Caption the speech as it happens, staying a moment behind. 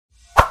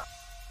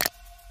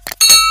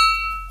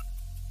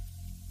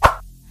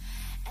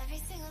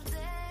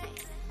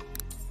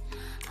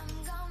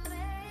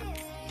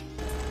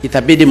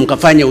itabidi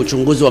mkafanye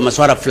uchunguzi wa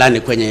masuala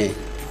fulani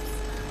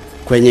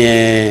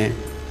kwenye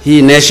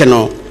hii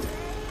National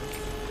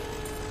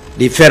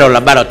Referral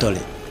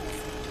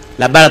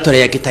Laboratory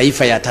ya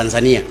kitaifa ya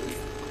Tanzania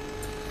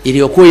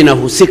iliyokuwa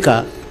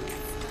inahusika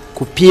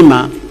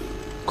kupima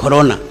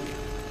corona.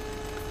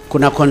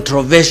 Kuna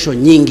controversial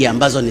nyingi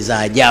ambazo ni za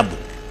ajabu.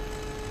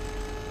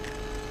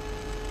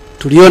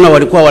 Tuliona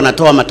walikuwa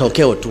wanatoa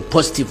matokeo tu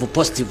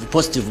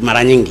positive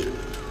mara nyingi.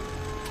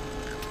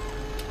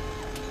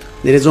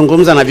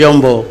 Nilizungumza na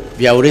vyombo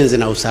vya ulinzi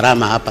na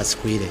usalama hapa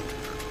siku ile,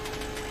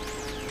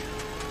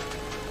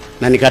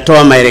 na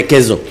nikatoa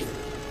maelekezo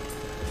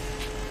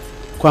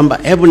kwamba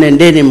hebu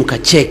nendeni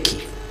mkacheki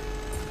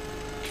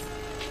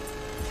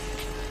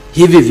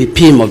hivi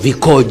vipimo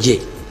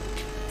vikoje,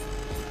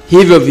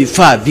 hivyo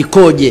vifaa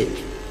vikoje.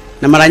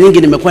 Na mara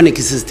nyingi nimekuwa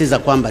nikisisitiza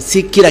kwamba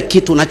si kila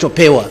kitu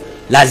unachopewa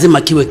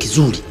lazima kiwe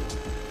kizuri.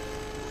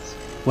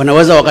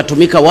 Wanaweza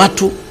wakatumika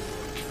watu,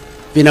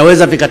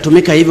 vinaweza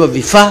vikatumika hivyo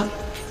vifaa,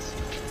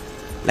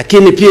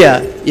 lakini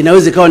pia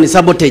inaweza ikawa ni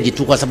sabotage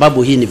tu, kwa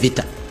sababu hii ni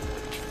vita.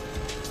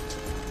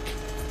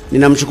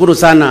 Ninamshukuru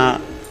sana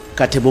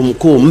katibu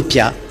mkuu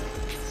mpya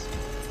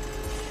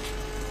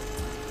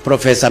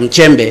Profesa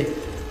Mchembe,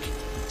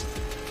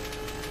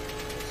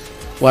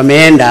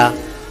 wameenda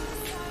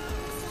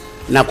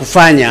na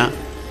kufanya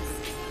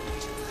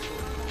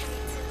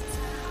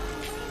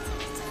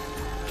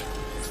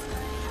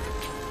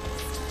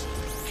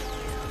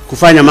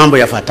mambo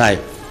yafuatayo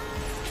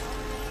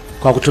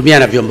kwa kutumia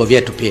na vyombo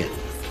vyetu. Pia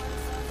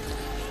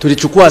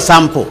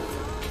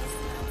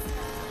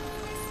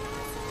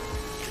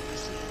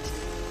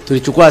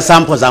tulichukua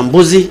sample za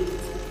mbuzi,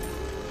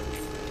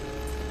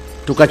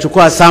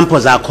 tukachukua sample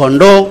za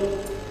kondoo,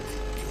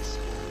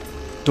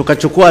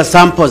 tukachukua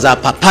sample za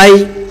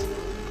papai,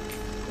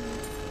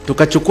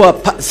 tukachukua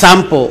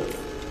sample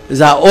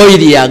za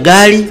oili ya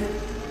gari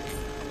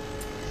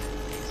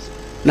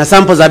na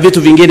sample za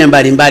vitu vingine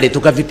mbalimbali,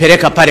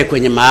 tukavipeleka pale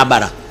kwenye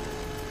maabara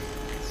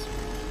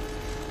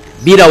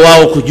bila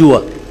wao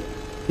kujua,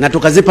 na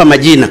tukazipa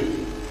majina.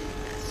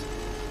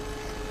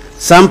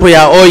 Sample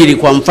ya oili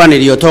kwa mfano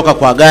iliyotoka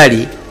kwa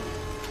gari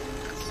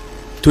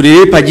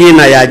tulilipa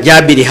jina ya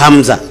Jabiri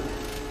Hamza,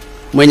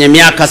 mwenye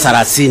miaka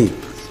 30,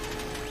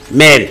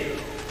 male.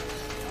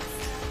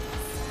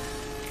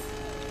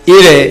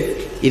 Ile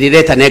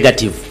ilileta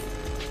negative.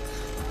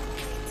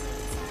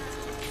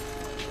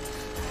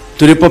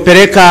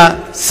 Tulipopeleka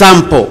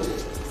sample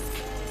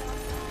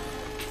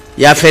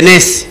ya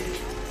fenesi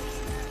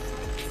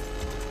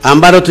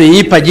ambalo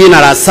tuliipa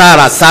jina la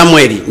Sara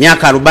Samuel,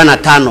 miaka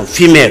 45,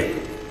 female,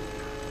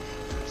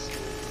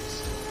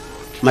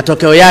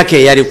 matokeo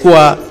yake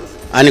yalikuwa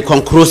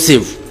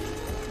unconclusive.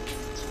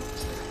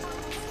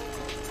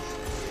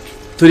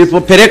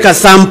 Tulipopeleka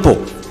sample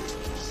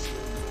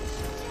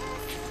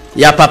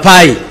ya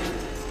papai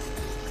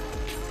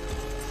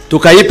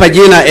tukaipa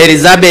jina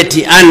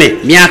Elizabeth Anne,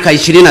 miaka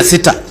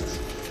 26,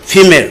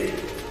 female,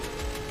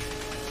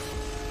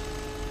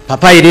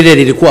 papai lile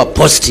lilikuwa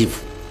positive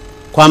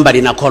kwamba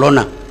lina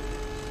corona.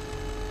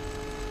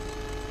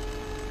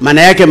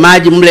 Maana yake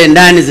maji mle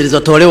ndani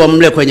zilizotolewa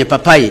mle kwenye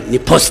papai ni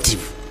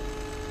positive.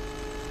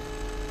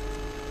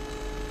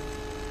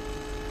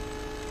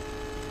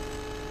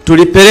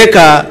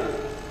 Tulipeleka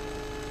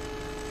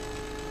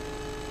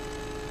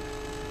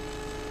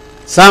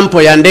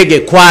sample ya ndege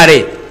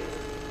Kware,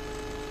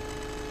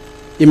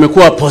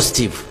 imekuwa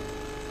positive.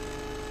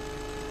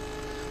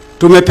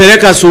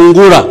 Tumepeleka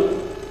sungura,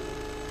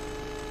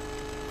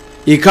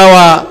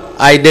 ikawa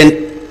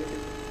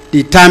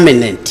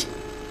determinant.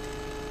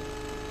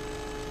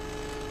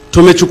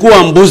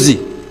 Tumechukua mbuzi,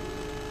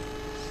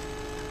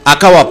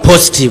 akawa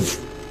positive.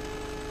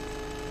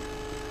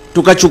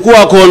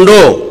 Tukachukua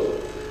kondoo,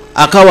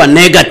 akawa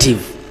negative,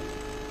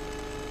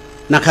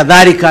 na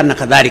kadhalika na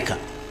kadhalika.